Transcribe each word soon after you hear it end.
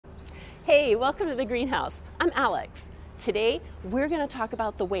Hey, welcome to the greenhouse. I'm Alex. Today, we're going to talk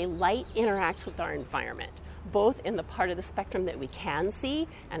about the way light interacts with our environment, both in the part of the spectrum that we can see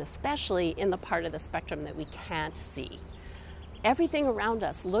and especially in the part of the spectrum that we can't see. Everything around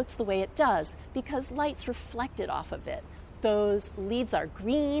us looks the way it does because light's reflected off of it. Those leaves are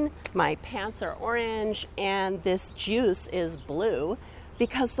green, my pants are orange, and this juice is blue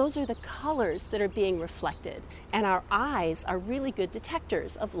because those are the colors that are being reflected, and our eyes are really good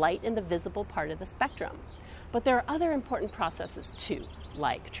detectors of light in the visible part of the spectrum. But there are other important processes too,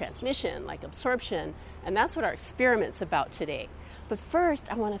 like transmission, like absorption, and that's what our experiment's about today. But first,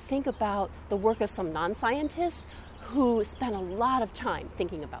 I want to think about the work of some non-scientists who spent a lot of time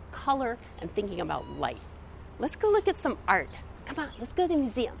thinking about color and thinking about light. Let's go look at some art. Come on, let's go to the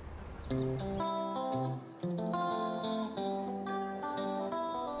museum.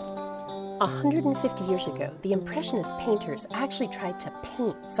 150 years ago, the Impressionist painters actually tried to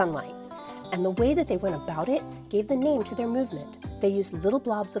paint sunlight. And the way that they went about it gave the name to their movement. They used little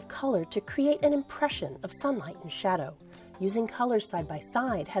blobs of color to create an impression of sunlight and shadow. Using colors side by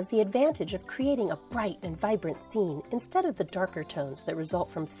side has the advantage of creating a bright and vibrant scene instead of the darker tones that result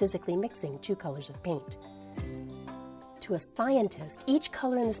from physically mixing two colors of paint. To a scientist, each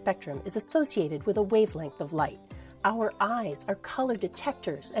color in the spectrum is associated with a wavelength of light. Our eyes are color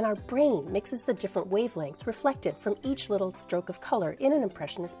detectors, and our brain mixes the different wavelengths reflected from each little stroke of color in an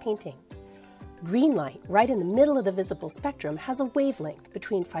Impressionist painting. Green light, right in the middle of the visible spectrum, has a wavelength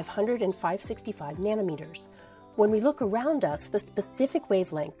between 500 and 565 nanometers. When we look around us, the specific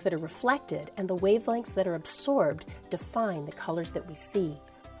wavelengths that are reflected and the wavelengths that are absorbed define the colors that we see.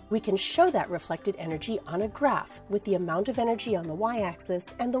 We can show that reflected energy on a graph with the amount of energy on the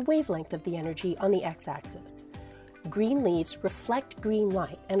y-axis and the wavelength of the energy on the x-axis. Green leaves reflect green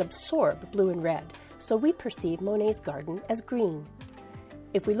light and absorb blue and red, so we perceive Monet's garden as green.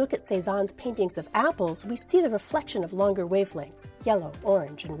 If we look at Cézanne's paintings of apples, we see the reflection of longer wavelengths, yellow,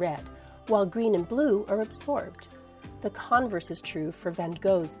 orange, and red, while green and blue are absorbed. The converse is true for Van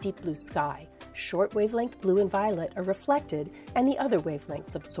Gogh's deep blue sky. Short wavelength blue and violet are reflected and the other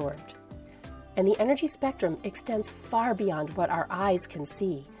wavelengths absorbed. And the energy spectrum extends far beyond what our eyes can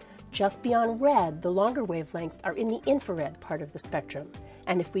see. Just beyond red, the longer wavelengths are in the infrared part of the spectrum.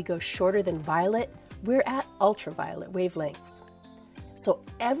 And if we go shorter than violet, we're at ultraviolet wavelengths. So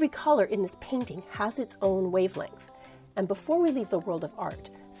every color in this painting has its own wavelength. And before we leave the world of art,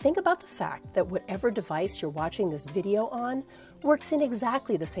 think about the fact that whatever device you're watching this video on works in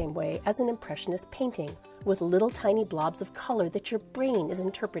exactly the same way as an Impressionist painting, with little tiny blobs of color that your brain is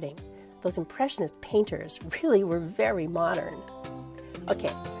interpreting. Those Impressionist painters really were very modern.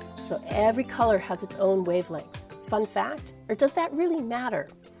 Okay, so every color has its own wavelength. Fun fact? Or does that really matter?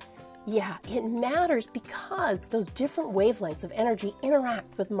 Yeah, it matters because those different wavelengths of energy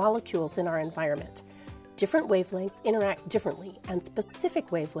interact with molecules in our environment. Different wavelengths interact differently, and specific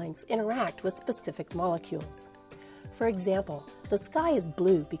wavelengths interact with specific molecules. For example, the sky is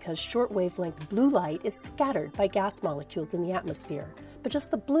blue because short wavelength blue light is scattered by gas molecules in the atmosphere, but just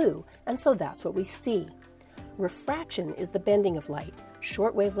the blue, and so that's what we see. Refraction is the bending of light.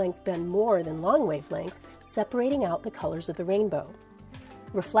 Short wavelengths bend more than long wavelengths, separating out the colors of the rainbow.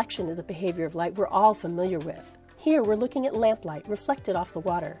 Reflection is a behavior of light we're all familiar with. Here we're looking at lamplight reflected off the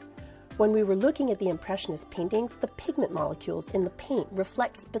water. When we were looking at the Impressionist paintings, the pigment molecules in the paint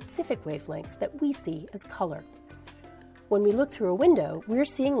reflect specific wavelengths that we see as color. When we look through a window, we're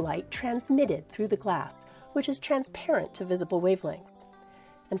seeing light transmitted through the glass, which is transparent to visible wavelengths.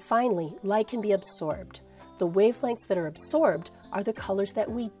 And finally, light can be absorbed. The wavelengths that are absorbed are the colors that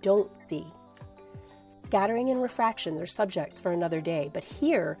we don't see. Scattering and refraction are subjects for another day, but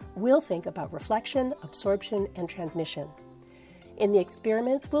here we'll think about reflection, absorption, and transmission. In the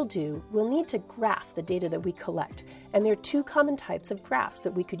experiments we'll do, we'll need to graph the data that we collect, and there are two common types of graphs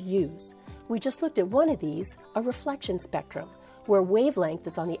that we could use. We just looked at one of these, a reflection spectrum, where wavelength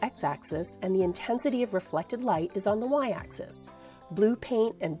is on the x-axis and the intensity of reflected light is on the y-axis. Blue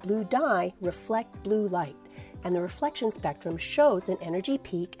paint and blue dye reflect blue light, and the reflection spectrum shows an energy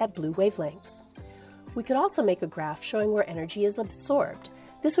peak at blue wavelengths. We could also make a graph showing where energy is absorbed.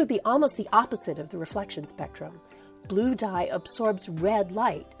 This would be almost the opposite of the reflection spectrum. Blue dye absorbs red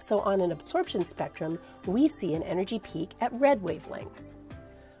light, so on an absorption spectrum, we see an energy peak at red wavelengths.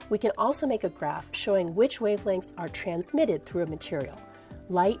 We can also make a graph showing which wavelengths are transmitted through a material.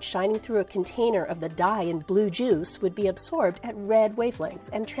 Light shining through a container of the dye in blue juice would be absorbed at red wavelengths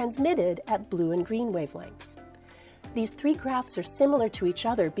and transmitted at blue and green wavelengths. These three graphs are similar to each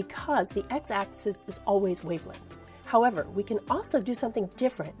other because the x-axis is always wavelength. However, we can also do something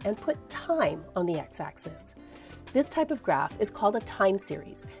different and put time on the x-axis. This type of graph is called a time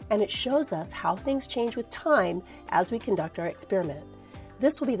series, and it shows us how things change with time as we conduct our experiment.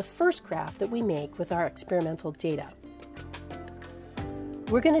 This will be the first graph that we make with our experimental data.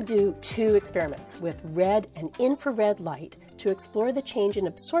 We're going to do two experiments with red and infrared light to explore the change in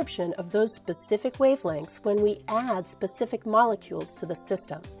absorption of those specific wavelengths when we add specific molecules to the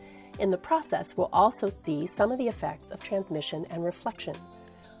system. In the process, we'll also see some of the effects of transmission and reflection.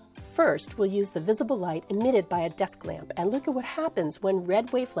 First, we'll use the visible light emitted by a desk lamp and look at what happens when red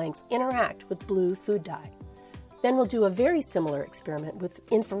wavelengths interact with blue food dye. Then we'll do a very similar experiment with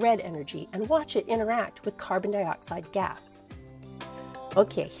infrared energy and watch it interact with carbon dioxide gas.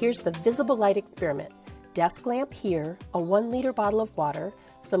 Okay, here's the visible light experiment. Desk lamp here, a 1-liter bottle of water,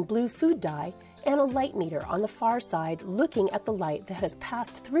 some blue food dye, and a light meter on the far side looking at the light that has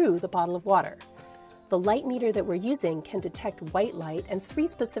passed through the bottle of water. The light meter that we're using can detect white light and 3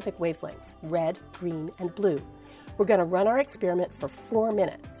 specific wavelengths, red, green, and blue. We're going to run our experiment for 4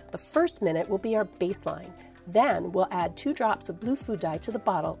 minutes. The first minute will be our baseline. Then we'll add 2 drops of blue food dye to the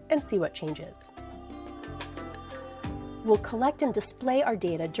bottle and see what changes. We'll collect and display our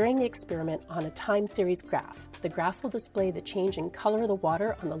data during the experiment on a time series graph. The graph will display the change in color of the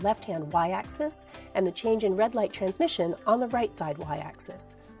water on the left-hand y-axis and the change in red light transmission on the right side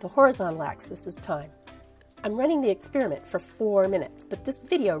y-axis. The horizontal axis is time. I'm running the experiment for 4 minutes, but this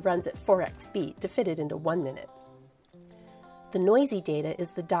video runs at 4x speed to fit it into 1 minute. The noisy data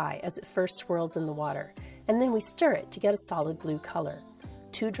is the dye as it first swirls in the water, and then we stir it to get a solid blue color.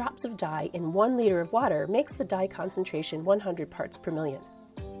 2 drops of dye in 1 liter of water makes the dye concentration 100 parts per million.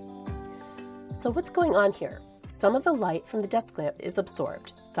 So what's going on here? Some of the light from the desk lamp is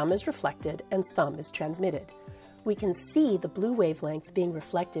absorbed, some is reflected, and some is transmitted. We can see the blue wavelengths being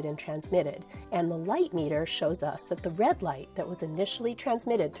reflected and transmitted, and the light meter shows us that the red light that was initially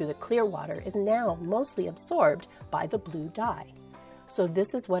transmitted through the clear water is now mostly absorbed by the blue dye. So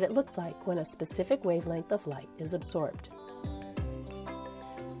this is what it looks like when a specific wavelength of light is absorbed.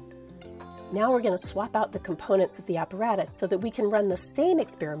 Now we're going to swap out the components of the apparatus so that we can run the same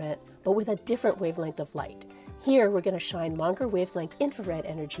experiment but with a different wavelength of light. Here we're going to shine longer wavelength infrared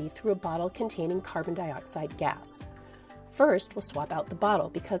energy through a bottle containing carbon dioxide gas. First, we'll swap out the bottle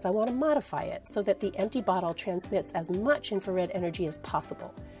because I want to modify it so that the empty bottle transmits as much infrared energy as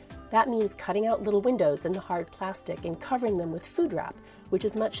possible. That means cutting out little windows in the hard plastic and covering them with food wrap, which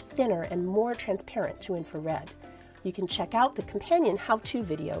is much thinner and more transparent to infrared. You can check out the companion how-to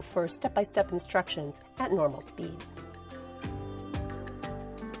video for step-by-step instructions at normal speed.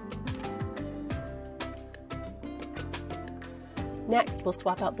 Next, we'll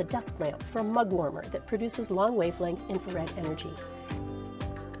swap out the desk lamp for a mug warmer that produces long wavelength infrared energy.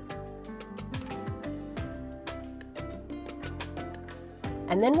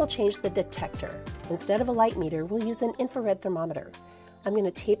 And then we'll change the detector. Instead of a light meter, we'll use an infrared thermometer. I'm going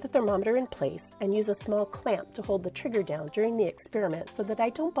to tape the thermometer in place and use a small clamp to hold the trigger down during the experiment so that I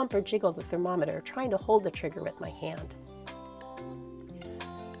don't bump or jiggle the thermometer trying to hold the trigger with my hand.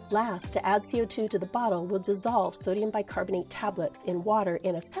 Last, to add CO2 to the bottle, we'll dissolve sodium bicarbonate tablets in water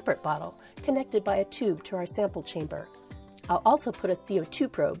in a separate bottle connected by a tube to our sample chamber. I'll also put a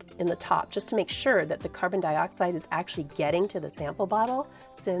CO2 probe in the top just to make sure that the carbon dioxide is actually getting to the sample bottle,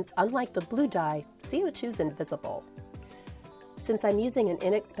 since unlike the blue dye, CO2 is invisible. Since I'm using an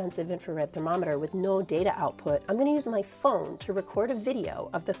inexpensive infrared thermometer with no data output, I'm going to use my phone to record a video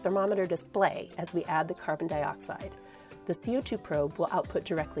of the thermometer display as we add the carbon dioxide. The CO2 probe will output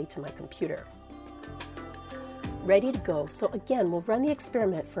directly to my computer. Ready to go, so again, we'll run the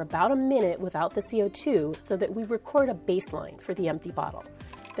experiment for about a minute without the CO2 so that we record a baseline for the empty bottle.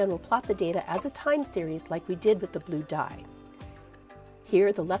 Then we'll plot the data as a time series like we did with the blue dye.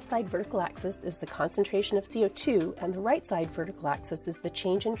 Here, the left side vertical axis is the concentration of CO2, and the right side vertical axis is the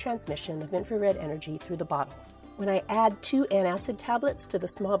change in transmission of infrared energy through the bottle. When I add 2 antacid tablets to the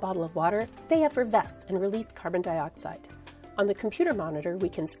small bottle of water, they effervesce and release carbon dioxide. On the computer monitor, we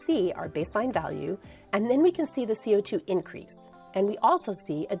can see our baseline value, and then we can see the CO2 increase. And we also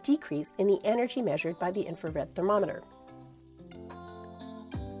see a decrease in the energy measured by the infrared thermometer.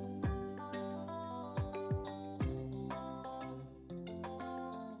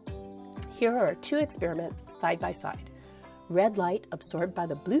 Here are our 2 experiments side by side. Red light absorbed by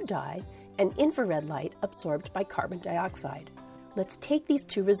the blue dye and infrared light absorbed by carbon dioxide. Let's take these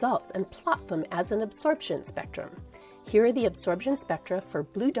 2 results and plot them as an absorption spectrum. Here are the absorption spectra for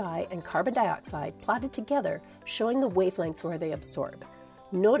blue dye and carbon dioxide plotted together, showing the wavelengths where they absorb.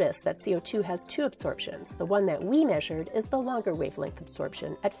 Notice that CO2 has 2 absorptions. The one that we measured is the longer wavelength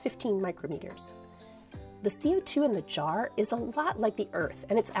absorption at 15 micrometers. The CO2 in the jar is a lot like the Earth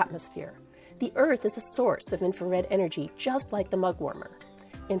and its atmosphere. The Earth is a source of infrared energy just like the mug warmer.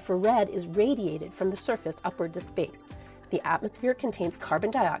 Infrared is radiated from the surface upward to space. The atmosphere contains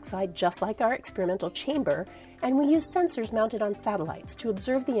carbon dioxide just like our experimental chamber, and we use sensors mounted on satellites to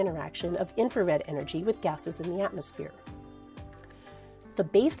observe the interaction of infrared energy with gases in the atmosphere. The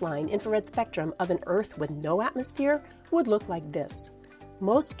baseline infrared spectrum of an Earth with no atmosphere would look like this.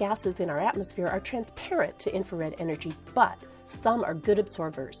 Most gases in our atmosphere are transparent to infrared energy, but some are good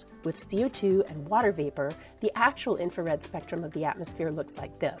absorbers. With CO2 and water vapor, the actual infrared spectrum of the atmosphere looks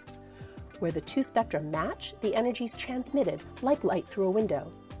like this. Where the two spectra match, the energy is transmitted like light through a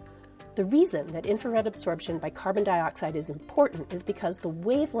window. The reason that infrared absorption by carbon dioxide is important is because the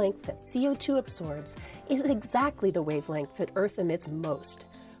wavelength that CO2 absorbs is exactly the wavelength that Earth emits most.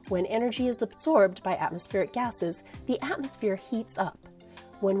 When energy is absorbed by atmospheric gases, the atmosphere heats up.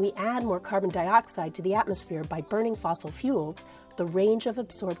 When we add more carbon dioxide to the atmosphere by burning fossil fuels, the range of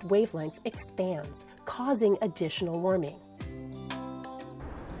absorbed wavelengths expands, causing additional warming.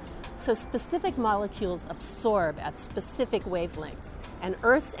 So specific molecules absorb at specific wavelengths, and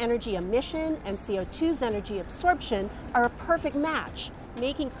Earth's energy emission and CO2's energy absorption are a perfect match,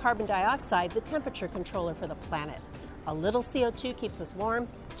 making carbon dioxide the temperature controller for the planet. A little CO2 keeps us warm,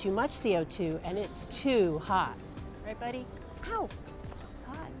 too much CO2, and it's too hot. Right, buddy? Ow!